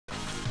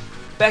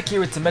back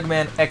here with the Mega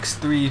Man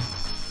X3.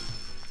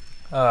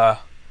 The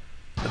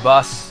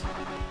boss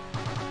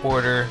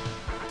order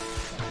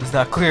is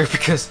not clear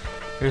because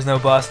there's no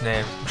boss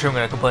name. I'm sure I'm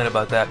gonna complain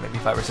about that maybe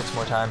 5 or 6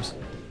 more times.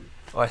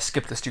 Oh, I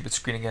skipped the stupid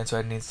screen again, so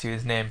I didn't need to see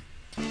his name.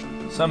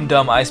 Some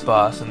dumb ice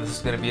boss, and this is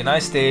gonna be a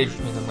nice stage,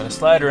 which means I'm gonna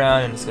slide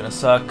around and it's gonna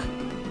suck.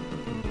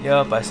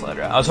 Yup, I slide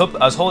around. I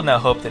was holding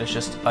out hope that it's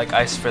just like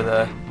ice for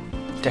the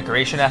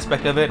decoration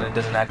aspect of it, and it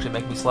doesn't actually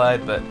make me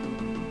slide, but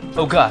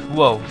oh god,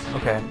 whoa,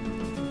 okay.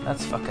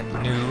 That's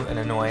fucking new and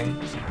annoying.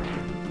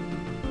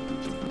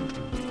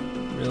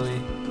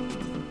 Really?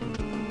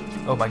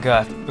 Oh my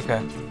god,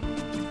 okay.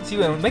 See,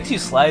 when it makes you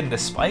slide into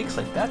spikes,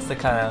 like that's the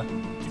kind of...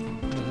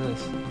 What is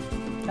this?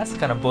 That's the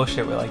kind of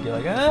bullshit where like, you're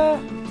like, ah,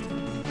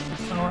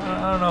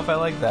 I don't know if I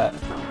like that.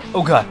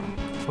 Oh god,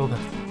 oh god.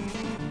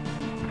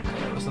 Okay,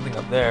 there was something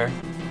up there.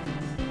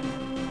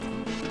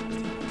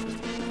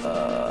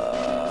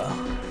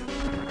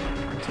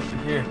 What's over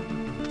here?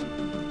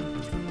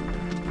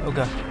 Oh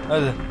god, what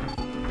is it?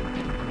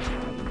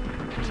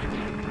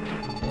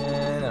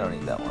 And I don't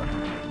need that one.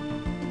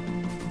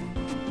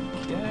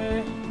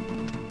 Okay.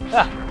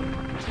 Ah!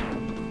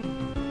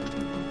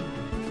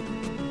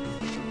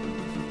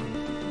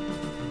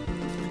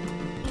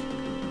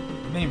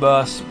 Mini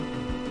boss.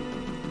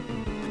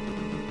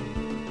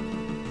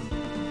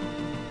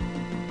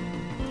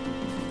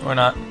 Or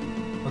not.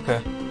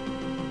 Okay.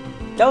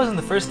 That was in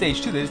the first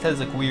stage too. They just had this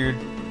like weird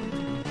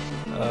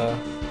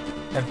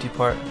empty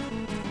part.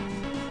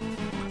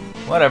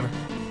 Whatever.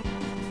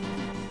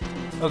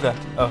 Okay.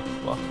 Oh,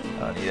 well, I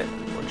don't need it.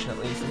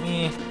 Fortunately for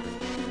me.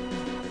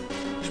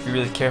 Should be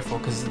really careful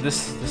because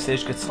this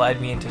stage could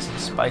slide me into some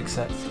spikes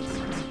at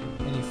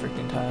any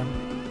freaking time.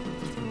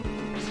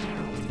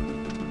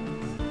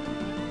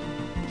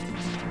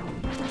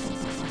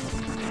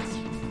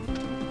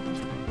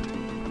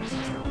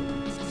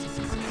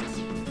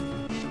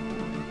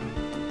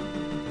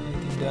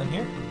 Anything down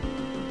here?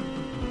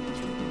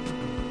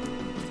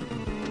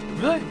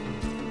 Really?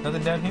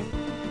 Nothing down here?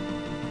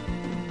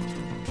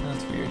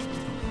 That's weird.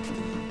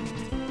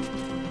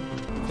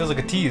 Feels like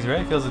a tease,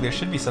 right? Feels like there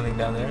should be something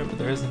down there, but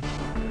there isn't.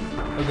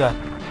 Oh god.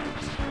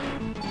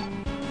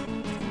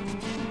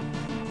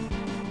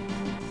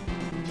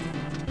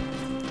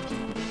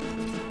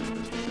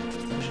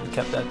 I should have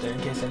kept that there in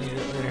case I needed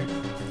it later.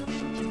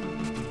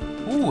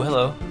 Ooh,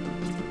 hello.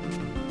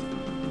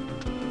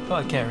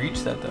 Probably can't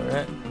reach that though,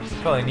 right?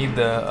 Probably need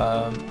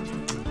the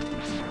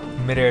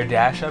mid-air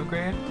dash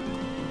upgrade.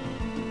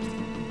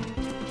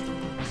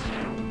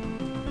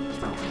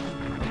 Oh,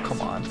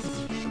 come on.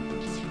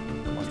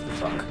 What the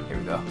fuck? Here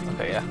we go.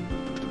 Okay, yeah.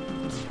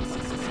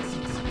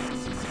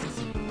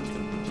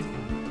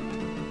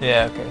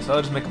 Yeah, okay, so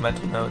I'll just make a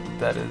mental note that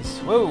that is...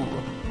 Whoa!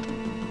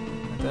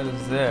 That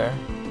is there.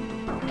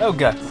 Oh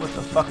god, what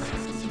the fuck?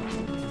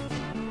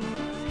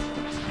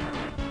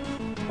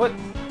 What?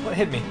 What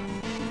hit me?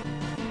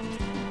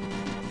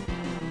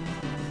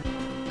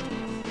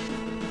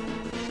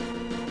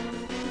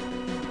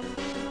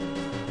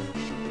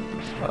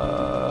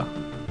 I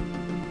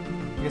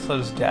guess I'll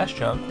just dash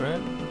jump,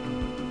 right?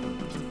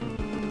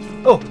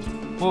 Oh!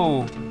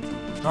 Whoa!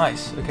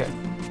 Nice, okay.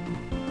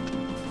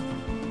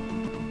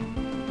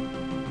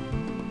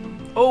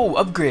 Oh,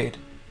 upgrade!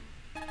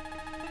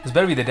 This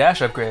better be the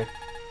dash upgrade.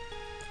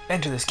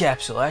 Enter this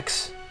capsule,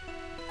 X.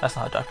 That's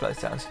not how Dr. Light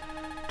sounds.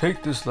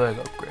 Take this leg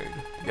upgrade.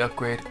 The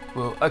upgrade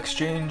will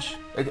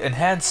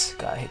enhance,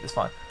 God, I hate this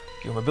font,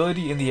 your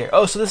mobility in the air.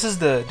 Oh, so this is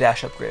the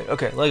dash upgrade.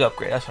 Okay, leg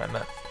upgrade, that's what I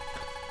meant.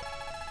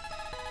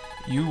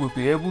 You will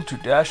be able to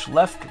dash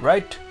left,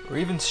 right, or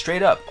even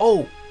straight up.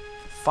 Oh,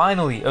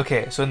 finally.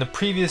 Okay, so in the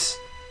previous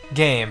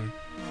game,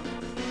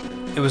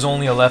 it was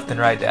only a left and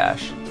right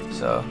dash.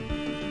 So,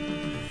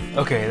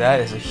 okay, that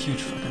is a huge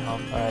fucking help.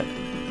 Alright.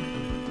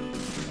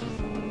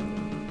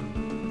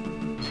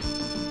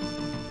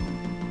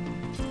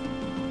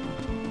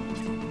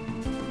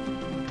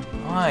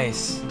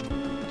 Nice.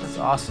 That's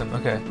awesome.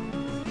 Okay.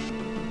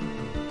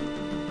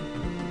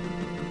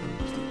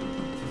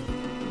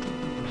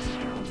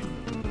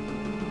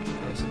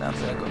 Okay, so now I'm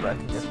gonna go back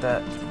and get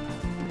that.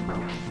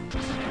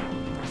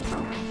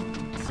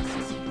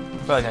 I'm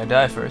probably gonna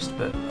die first,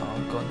 but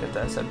I'll go and get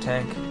that sub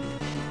tank.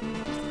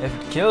 If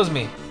it kills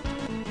me,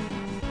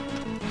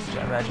 which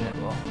I imagine it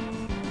will.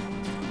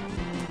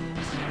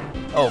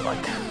 Oh my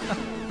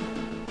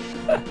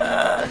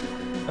god.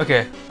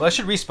 Okay, well I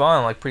should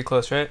respawn like pretty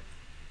close, right?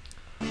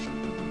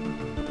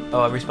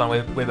 Oh, I respawn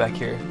way back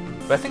here.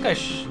 But I think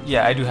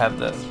yeah, I do have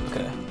the,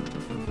 okay.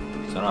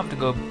 So I don't have to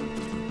go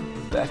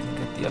back and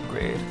get the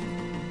upgrade.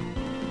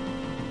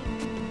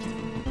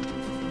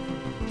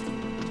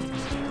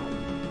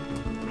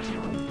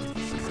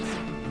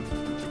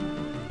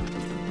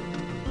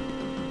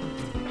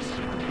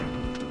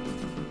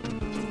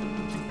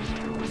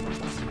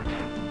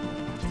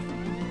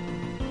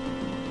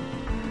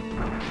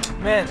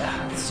 Man,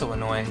 that's so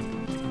annoying.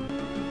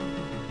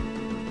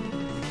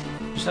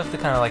 You just have to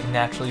kind of like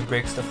naturally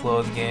breaks the flow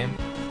of the game.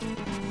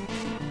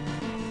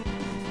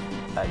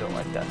 I don't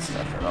like that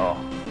stuff at all.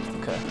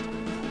 Okay.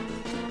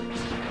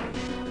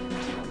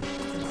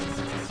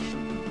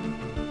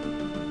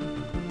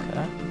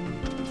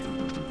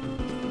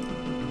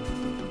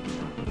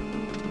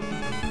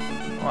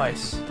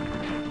 Nice. You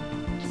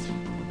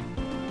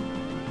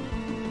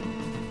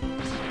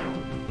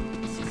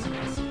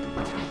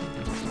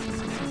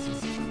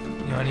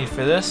know what I need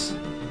for this?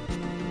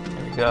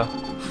 There we go.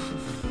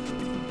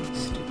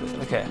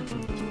 Stupid. Okay.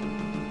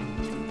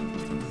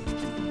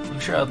 I'm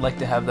sure I'd like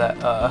to have that,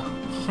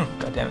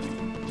 god damn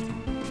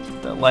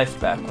it. That life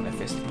back when I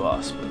face the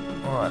boss, but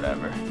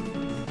whatever.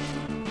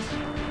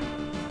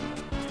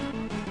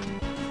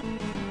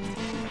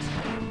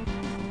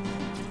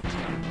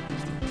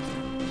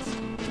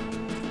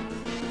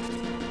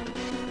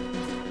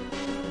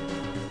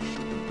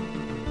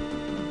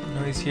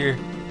 No, he's here.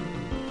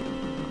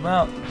 Come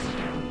out.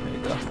 There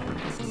you go.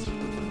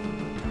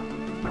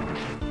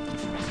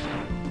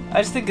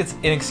 I just think it's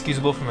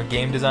inexcusable from a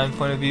game design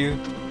point of view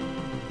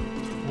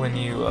when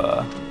you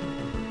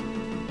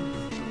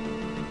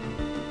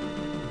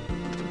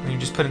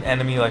just put an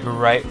enemy like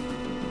right,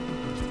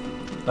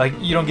 like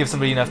you don't give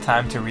somebody enough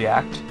time to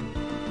react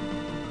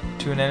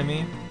to an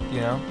enemy,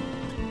 you know?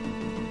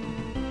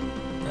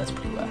 That's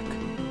pretty whack.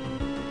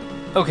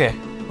 Okay,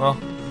 well,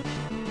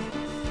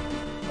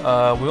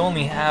 we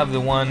only have the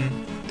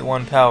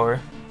one power.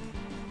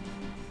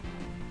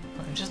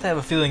 I just have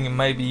a feeling it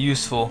might be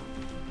useful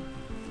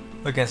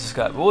against this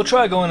guy, but we'll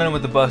try going in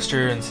with the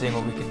Buster and seeing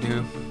what we can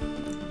do.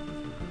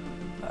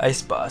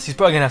 Ice Boss. He's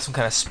probably gonna have some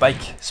kind of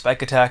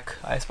spike attack.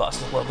 Ice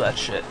Boss will love that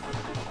shit.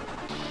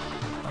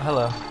 Oh,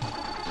 hello.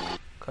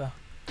 Okay.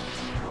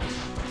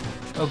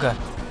 Oh god.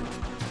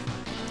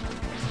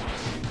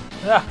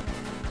 Ah.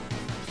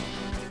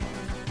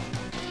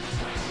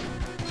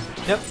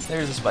 Yep,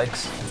 there's the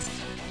spikes.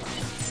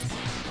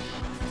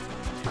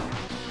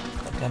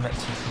 God damn it.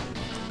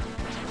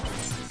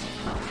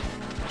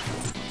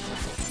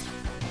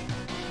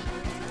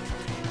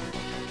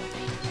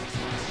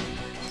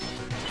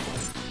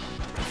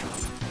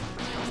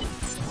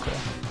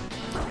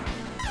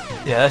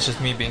 Yeah, that's just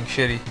me being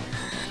shitty.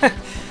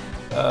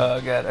 Oh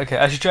god. Okay,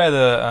 I should try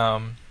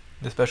the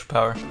special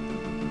power.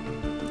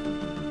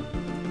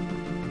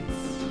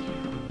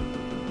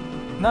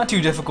 Not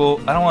too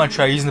difficult. I don't want to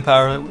try using the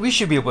power. We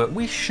should be able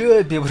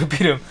to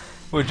beat him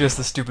with just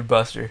the stupid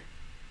Buster.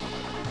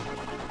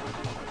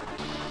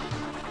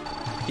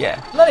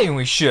 Yeah, not even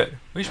we should.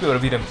 We should be able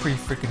to beat him pretty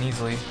freaking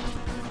easily.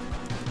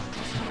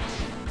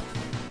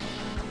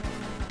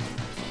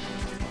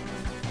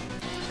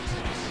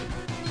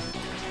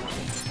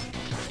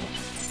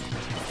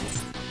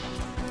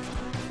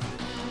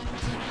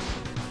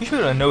 You should be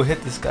able to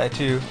no-hit this guy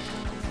too.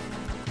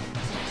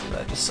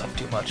 That just sucked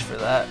too much for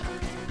that.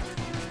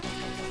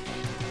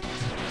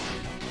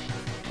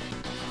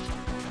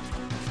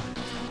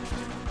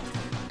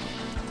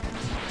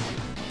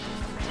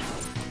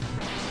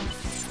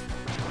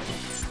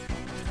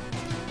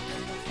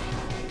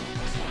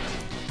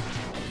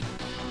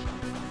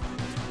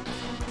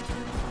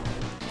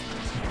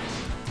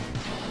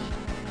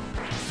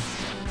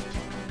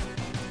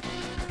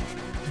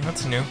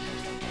 That's new.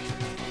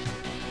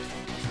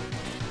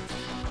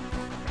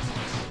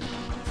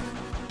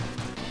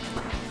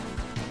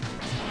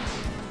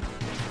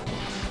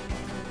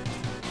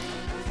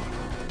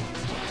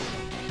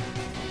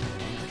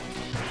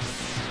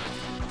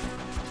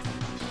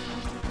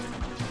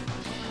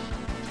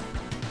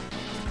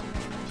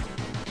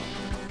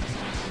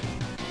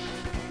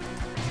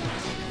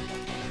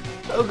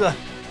 Oh god.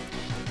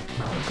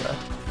 Oh god.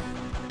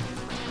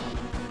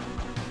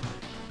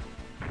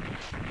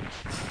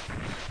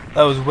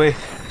 That was way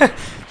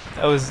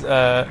that was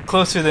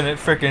closer than it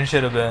frickin'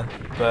 should have been,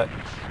 but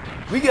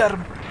we got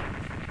him.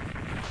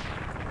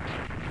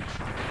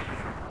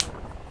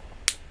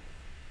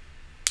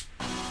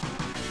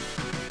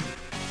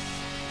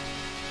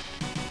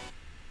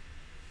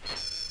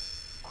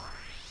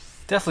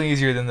 Definitely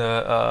easier than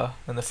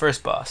the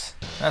first boss,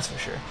 that's for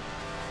sure.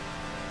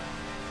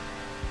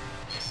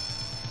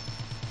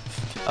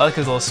 I like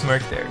his little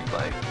smirk there. He's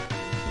like,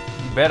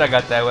 "You bet I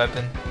got that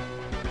weapon."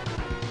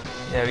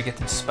 Yeah, we get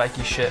some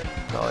spiky shit.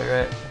 Probably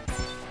right.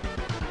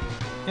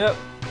 Yep.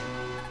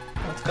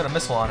 Oh, it's got a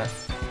missile on it.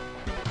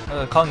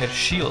 Calling it a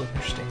shield.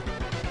 Interesting.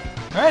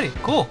 Alrighty,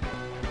 cool.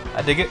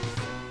 I dig it.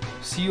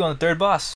 See you on the third boss.